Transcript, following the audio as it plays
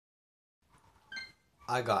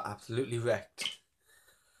I got absolutely wrecked.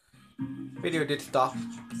 Video did stop,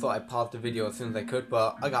 so I paused the video as soon as I could,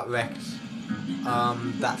 but I got wrecked.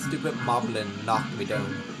 That stupid moblin knocked me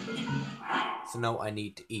down. So now I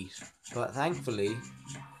need to eat. But thankfully,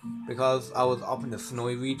 because I was up in the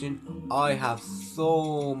snowy region, I have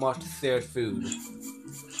so much shared food.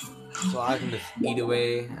 So I can just eat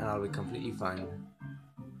away and I'll be completely fine.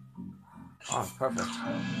 Oh, perfect.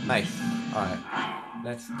 Nice. Alright.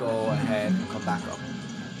 Let's go ahead and come back up.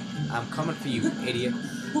 I'm coming for you, idiot.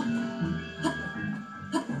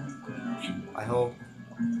 I hope...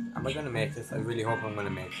 Am I gonna make this? I really hope I'm gonna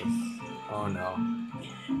make this. Oh no.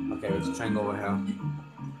 Okay, let's try and go over here.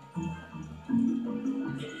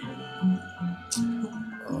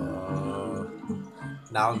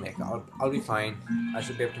 Now I'll make it. I'll be fine. I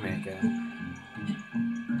should be able to make it.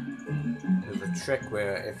 There's a trick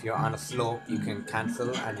where if you're on a slope, you can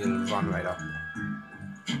cancel and you'll run right up.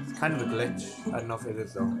 It's kind of a glitch. I don't know if it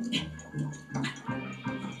is though.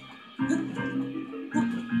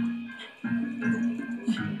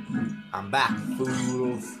 I'm back,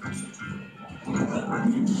 fools.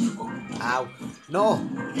 Ow. No!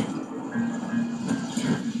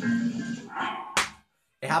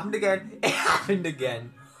 It happened again. It happened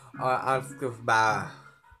again. I'll go back.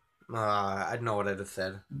 I don't know what I just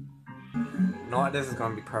said. No, this is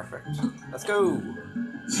gonna be perfect. Let's go!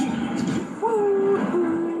 Woo!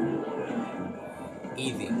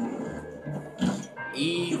 Easy.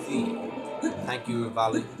 Easy. Thank you,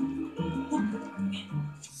 Valley.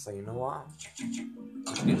 So you know what?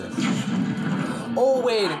 Let's do this. Oh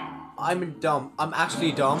wait! I'm dumb. I'm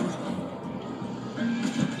actually dumb.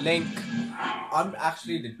 Link. I'm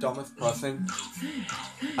actually the dumbest person.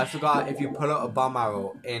 I forgot if you pull out a bomb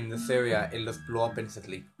arrow in this area, it'll just blow up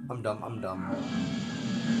instantly. I'm dumb. I'm dumb.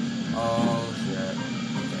 Oh shit.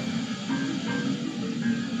 Okay.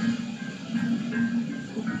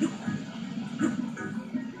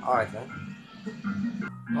 Alright then.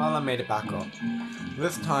 Well, I made it back up.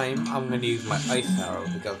 This time, I'm gonna use my ice arrow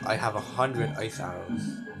because I have 100 ice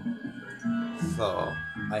arrows. So,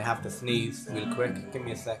 I have to sneeze real quick. Give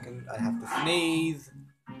me a second. I have to sneeze.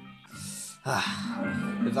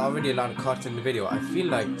 There's already a lot of cuts in the video. I feel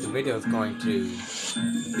like the video is going to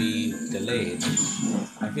be delayed.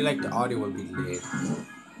 I feel like the audio will be delayed.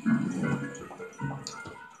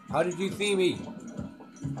 How did you see me?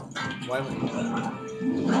 Why am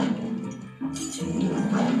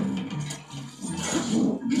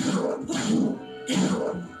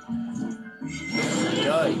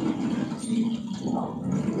Die.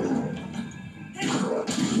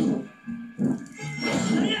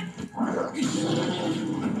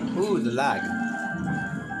 Ooh, the lag.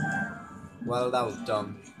 Well, that was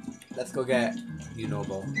dumb. Let's go get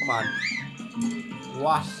Unobo. Come on.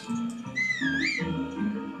 What?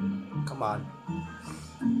 Come on.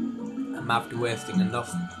 I'm after wasting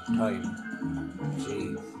enough time.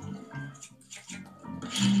 Jeez.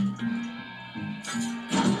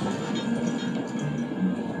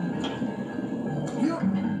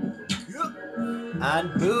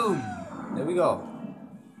 And boom! There we go.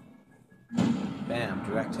 Bam,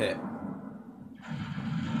 direct hit.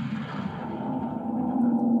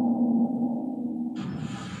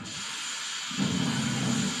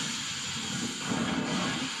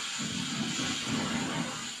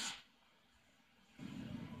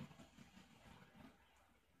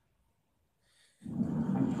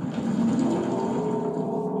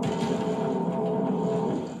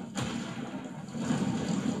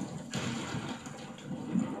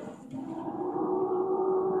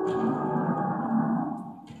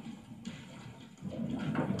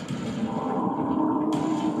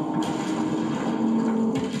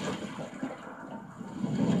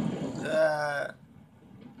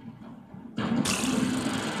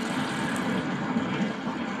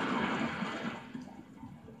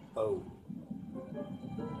 Oh.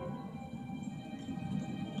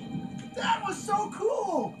 That was so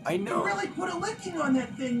cool! I know. You really put a licking on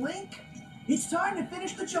that thing, Link. It's time to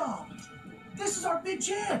finish the job. This is our big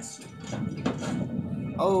chance.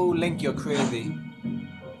 Oh, Link, you're crazy.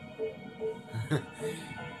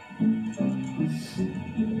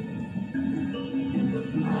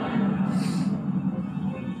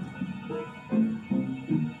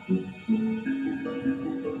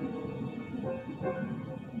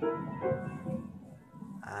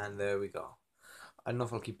 And there we go. I don't know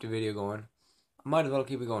if I'll keep the video going. I might as well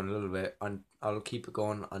keep it going a little bit. And I'll keep it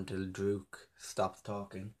going until Druk stops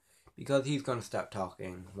talking. Because he's going to start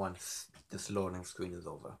talking once this loading screen is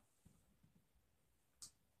over.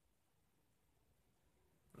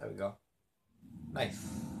 There we go. Nice.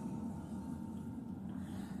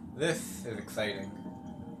 This is exciting.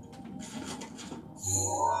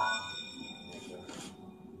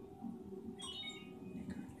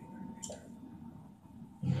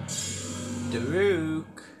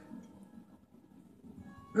 Daruk.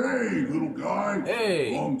 Hey, little guy.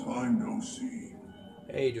 Hey. Long time no see.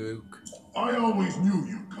 Hey, Daruk. I always knew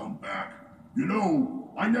you'd come back. You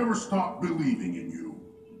know, I never stopped believing in you.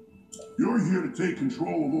 You're here to take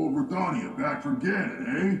control of old Rudania back from Ganon,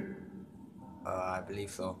 eh? I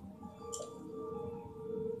believe so.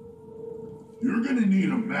 You're gonna need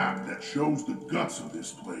a map that shows the guts of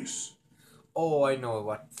this place. Oh, I know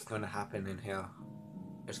what's gonna happen in here.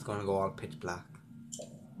 It's gonna go all pitch black.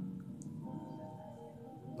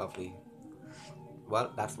 Lovely.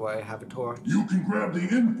 Well, that's why I have a torch. You can grab the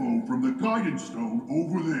info from the guidance stone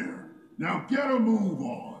over there. Now get a move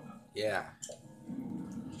on. Yeah.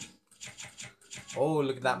 Oh,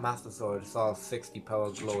 look at that Master Sword. It's all 60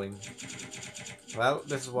 power glowing. Well,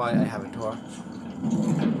 this is why I have a torch.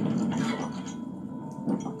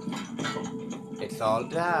 It's all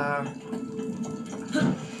there.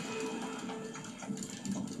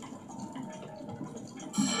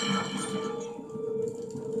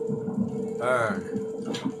 Burn.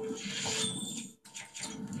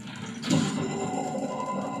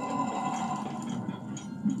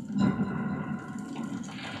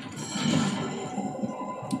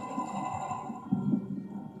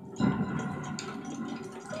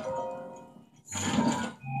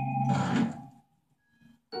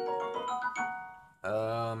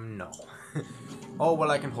 No. Oh, well,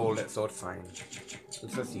 I can hold it, so it's fine.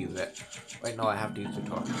 Let's just use it. Wait, no, I have to use the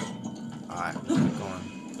torch. Alright, let's keep going.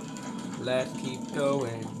 Let's keep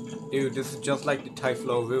going. Dude, this is just like the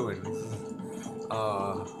Typhlo ruins.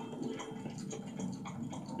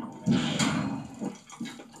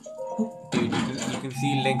 Dude, you can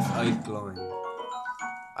see Link's eyes glowing.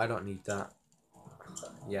 I don't need that.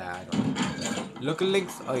 Yeah, I don't need that. Look at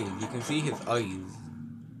Link's eyes. You can see his eyes.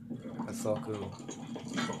 That's so cool.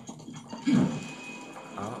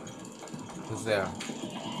 Oh, who's there?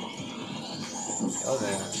 Oh,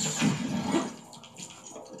 there.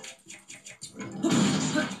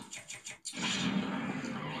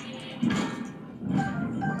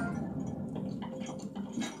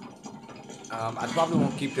 I probably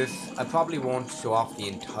won't keep this. I probably won't show off the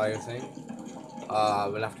entire thing.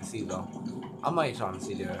 We'll have to see though. I might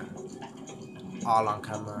honestly do it all on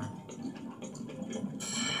camera.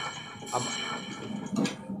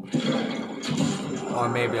 Or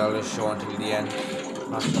maybe I'll just show until the end.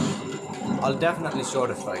 Not sure. I'll definitely show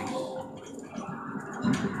the fight.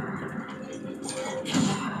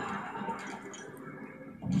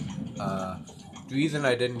 The reason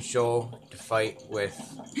I didn't show the fight with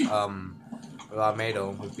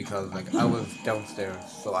Ramado was because like I was downstairs,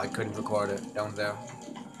 so I couldn't record it down there.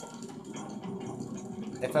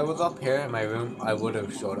 If I was up here in my room, I would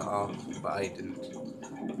have showed it off, but I didn't.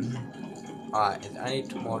 Alright, is any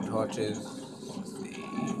more torches? Let's see.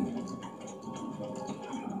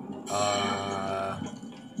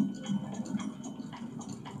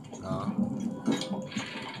 No.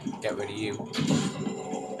 Get rid of you.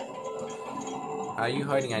 Are you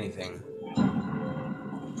hiding anything?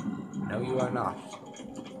 No, you are not.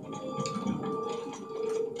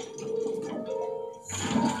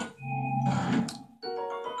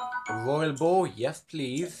 A royal bow? Yes,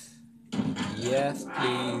 please. Yes,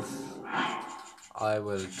 please. I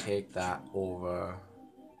will take that over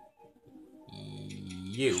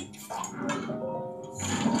you.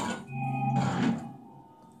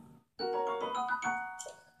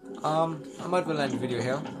 I might well end the video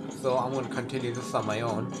here, so I'm going to continue this on my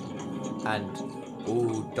own. And,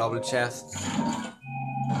 ooh, double chest. So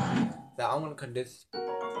I'm going to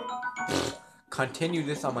continue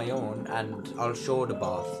this on my own, and I'll show the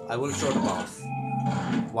boss. I will show the boss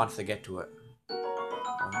once I get to it.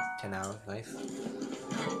 Oh, 10 hours, nice.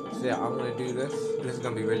 So yeah, I'm going to do this. This is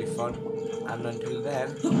going to be really fun. And until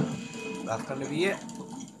then, that's going to be it.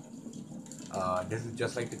 This is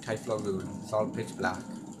just like the Typhlo ruin. It's all pitch black.